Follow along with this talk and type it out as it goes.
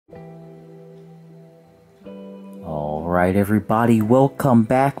Alright everybody, welcome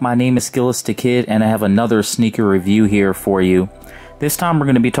back. My name is Skillis the Kid and I have another sneaker review here for you. This time we're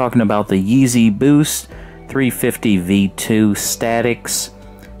going to be talking about the Yeezy Boost 350 V2 Statics.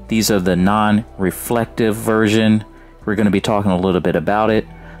 These are the non-reflective version. We're going to be talking a little bit about it,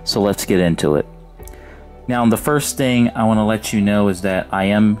 so let's get into it. Now the first thing I want to let you know is that I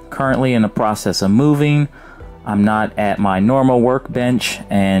am currently in the process of moving. I'm not at my normal workbench,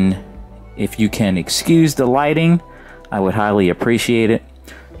 and if you can excuse the lighting, I would highly appreciate it.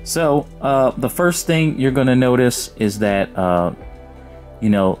 So the first thing you're going to notice is that you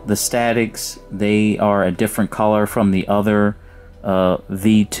know, the Statics, they are a different color from the other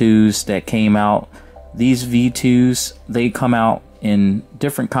V2s that came out. These V2s, they come out in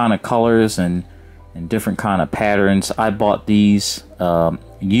different kind of colors and different kind of patterns. I bought these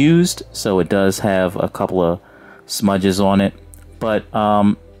used, so it does have a couple of smudges on it, but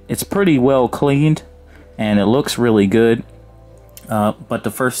it's pretty well cleaned and it looks really good. But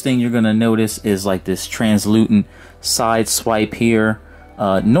the first thing you're gonna notice is like this translucent side swipe here.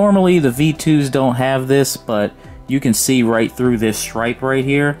 Normally the V2s don't have this, but you can see right through this stripe right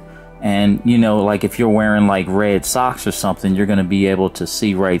here. And you know, like if you're wearing like red socks or something, you're gonna be able to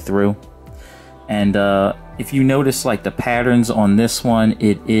see right through. And if you notice like the patterns on this one,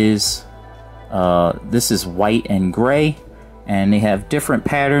 it is this is white and gray, and they have different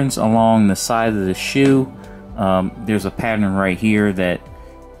patterns along the side of the shoe. There's a pattern right here that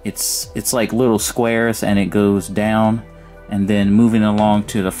it's like little squares and it goes down, and then moving along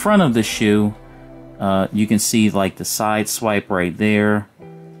to the front of the shoe, you can see like the side swipe right there.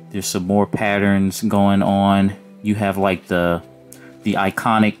 There's some more patterns going on. You have like the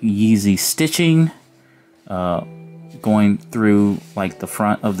iconic Yeezy stitching going through like the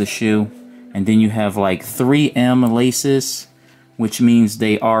front of the shoe. And then you have like 3M laces, which means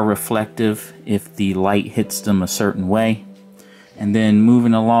they are reflective if the light hits them a certain way. And then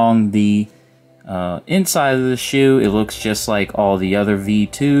moving along the inside of the shoe, it looks just like all the other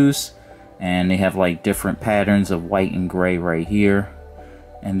V2s. And they have like different patterns of white and gray right here.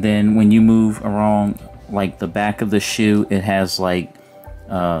 And then when you move around like the back of the shoe, it has like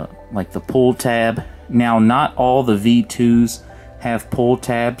the pull tab. Now, not all the V2s have pull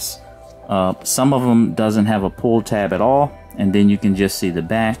tabs. Some of them doesn't have a pull tab at all, and then you can just see the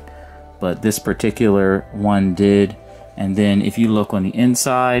back, but this particular one did. And then if you look on the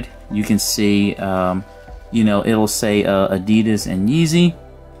inside, you can see you know, it'll say Adidas and Yeezy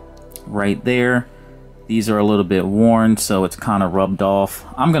right there. These are a little bit worn, so it's kind of rubbed off.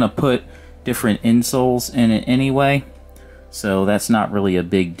 I'm gonna put different insoles in it anyway, so that's not really a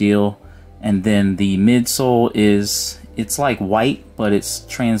big deal. And then the midsole is, it's like white, but it's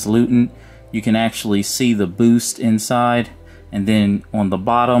translucent. You can actually see the Boost inside. And then on the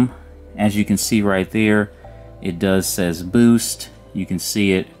bottom, as you can see right there, it does says Boost. You can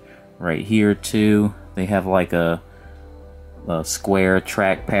see it right here too. They have like a square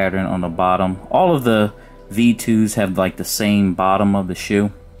track pattern on the bottom. All of the V2s have like the same bottom of the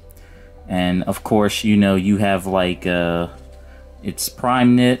shoe. And of course, you know, you have like it's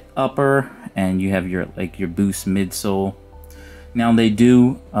Primeknit upper, and you have your Boost midsole. Now they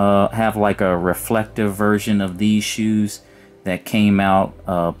do have like a reflective version of these shoes that came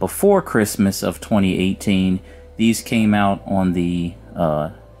out before Christmas of 2018. These came out on the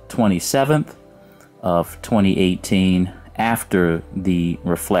 27th of 2018 after the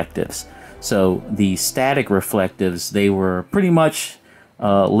reflectives. So the static reflectives, they were pretty much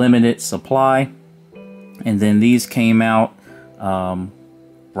limited supply, and then these came out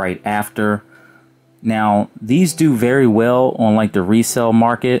right after. Now these do very well on like the resale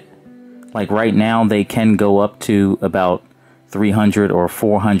market. Like right now they can go up to about $300 or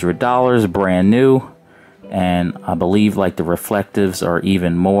 $400 brand new, and I believe like the reflectives are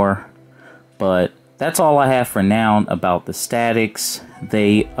even more. But that's all I have for now about the Statics.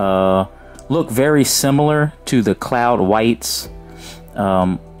 They look very similar to the Cloud Whites,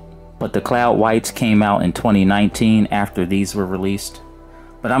 but the Cloud Whites came out in 2019 after these were released.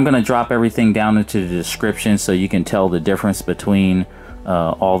 But I'm going to drop everything down into the description so you can tell the difference between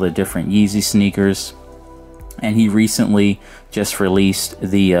all the different Yeezy sneakers. And he recently just released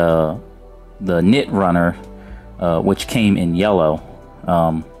the Knit Runner, which came in yellow.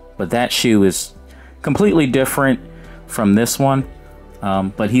 But that shoe is completely different from this one.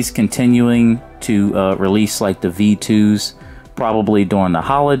 But he's continuing to release like the V2s probably during the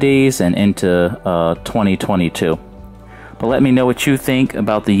holidays and into 2022. But let me know what you think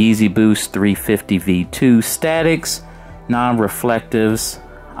about the Yeezy Boost 350 V2 Statics, non-reflectives.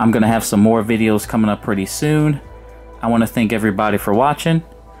 I'm going to have some more videos coming up pretty soon. I want to thank everybody for watching,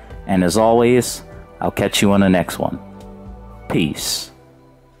 and as always, I'll catch you on the next one. Peace.